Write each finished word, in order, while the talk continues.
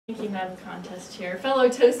Thank you, Madam Contest Chair, fellow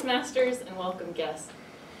Toastmasters, and welcome guests.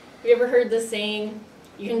 Have you ever heard the saying,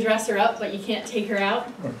 you can dress her up, but you can't take her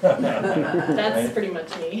out? That's pretty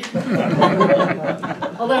much me.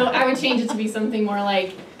 Although I would change it to be something more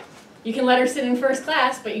like, you can let her sit in first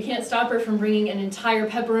class, but you can't stop her from bringing an entire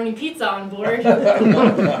pepperoni pizza on board.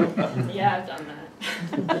 Yeah, I've done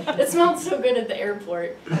that. It smelled so good at the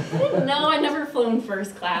airport. I didn't know, I'd never flown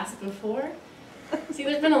first class before. See,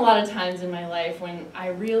 there's been a lot of times in my life when I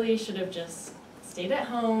really should have just stayed at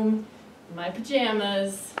home in my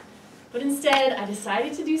pajamas, but instead I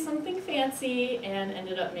decided to do something fancy and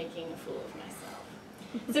ended up making a fool of myself.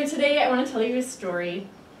 So today I want to tell you a story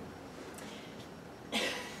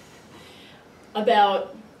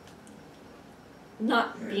about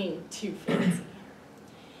not being too fancy.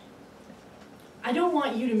 I don't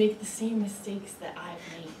want you to make the same mistakes that I've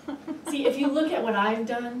made. See, if you look at what I've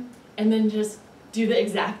done and then just do the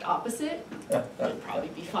exact opposite, you'll probably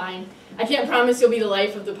be fine. I can't promise you'll be the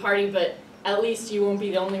life of the party, but at least you won't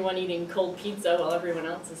be the only one eating cold pizza while everyone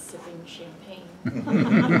else is sipping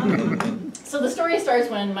champagne. So the story starts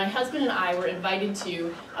when my husband and I were invited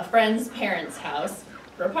to a friend's parents' house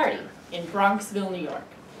for a party in Bronxville, New York.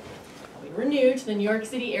 We were new to the New York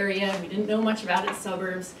City area, we didn't know much about its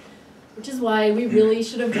suburbs, which is why we really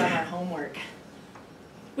should have done our homework.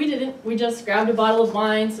 We didn't. We just grabbed a bottle of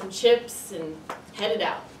wine, some chips, and headed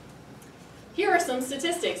out. Here are some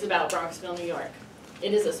statistics about Bronxville, New York.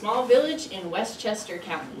 It is a small village in Westchester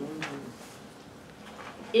County.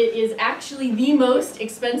 It is actually the most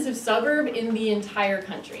expensive suburb in the entire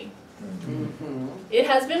country. It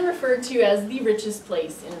has been referred to as the richest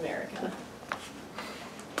place in America.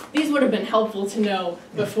 These would have been helpful to know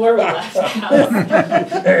before we left the house.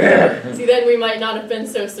 See, then we might not have been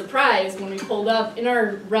so surprised when we pulled up in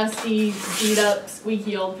our rusty, beat-up,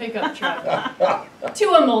 squeaky old pickup truck to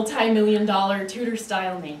a multi-million-dollar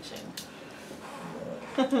Tudor-style mansion.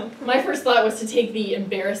 My first thought was to take the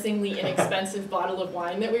embarrassingly inexpensive bottle of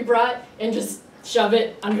wine that we brought and just shove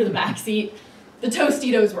it under the back seat. The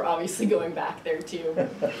Tostitos were obviously going back there too.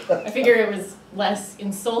 I figure it was less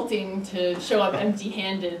insulting to show up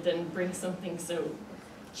empty-handed than bring something so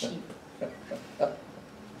cheap.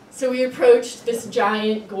 So we approached this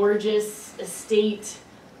giant, gorgeous estate,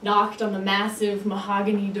 knocked on the massive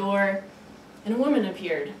mahogany door, and a woman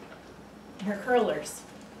appeared in her curlers.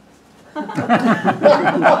 In her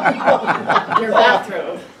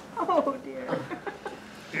bathrobe. Oh dear.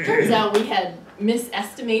 Turns out we had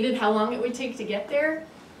misestimated how long it would take to get there.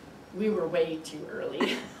 We were way too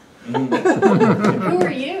early. Who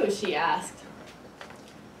are you? She asked.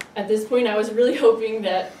 At this point, I was really hoping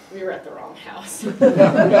that we were at the wrong house.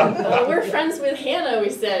 We're friends with Hannah, we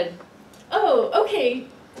said. Oh, okay.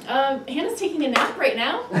 Hannah's taking a nap right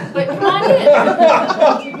now, but come on in.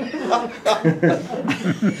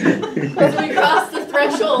 So we crossed the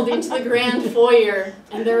threshold into the grand foyer,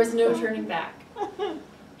 and there was no turning back.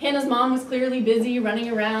 Hannah's mom was clearly busy running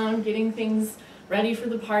around, getting things ready for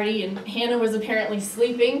the party, and Hannah was apparently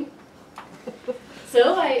sleeping.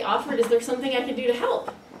 So I offered, is there something I could do to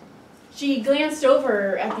help? She glanced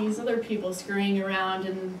over at these other people scurrying around,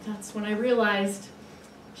 and that's when I realized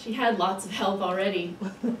she had lots of help already.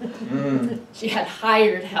 She had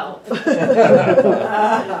hired help. No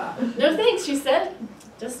thanks, she said.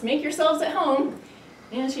 Just make yourselves at home.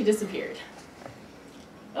 And she disappeared.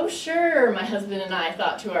 Oh sure, my husband and I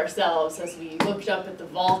thought to ourselves as we looked up at the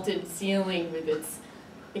vaulted ceiling with its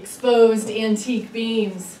exposed antique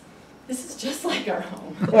beams. This is just like our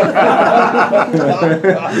home. I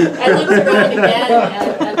looked around again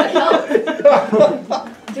at the help.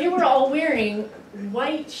 They were all wearing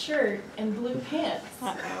white shirt and blue pants.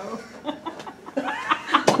 Uh-oh.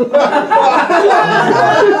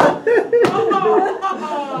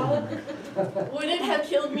 Would it have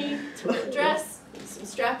killed me to wear a dress, some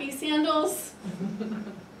strappy sandals?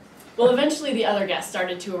 Well, eventually the other guests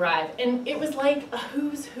started to arrive, and it was like a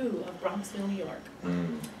who's who of Bronxville, New York.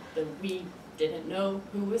 Though we didn't know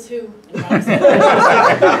who was who in Bronxville.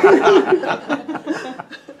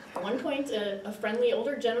 At one point, a friendly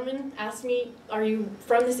older gentleman asked me, "Are you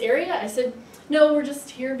from this area?" I said, "No, we're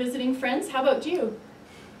just here visiting friends. How about you?"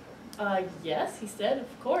 Yes, he said,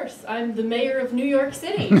 "Of course. I'm the mayor of New York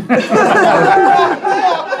City." Of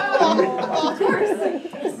course.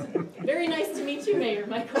 Yes. Very nice to meet you, Mayor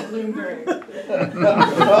Michael Bloomberg.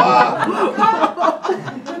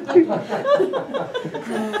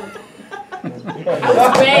 I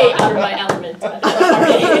was way out of my element at that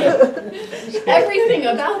party. Everything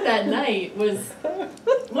about that night was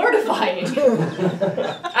mortifying.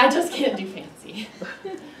 I just can't do fancy.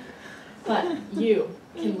 But you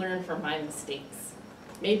can learn from my mistakes.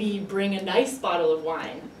 Maybe bring a nice bottle of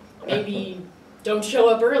wine maybe don't show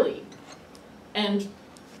up early. And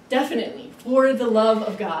definitely, for the love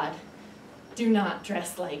of God, do not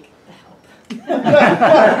dress like the help.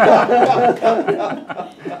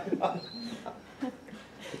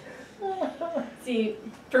 See,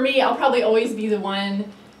 for me, I'll probably always be the one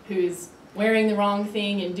who's wearing the wrong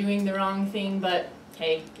thing and doing the wrong thing, but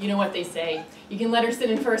hey, you know what they say. You can let her sit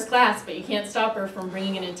in first class, but you can't stop her from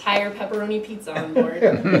bringing an entire pepperoni pizza on board.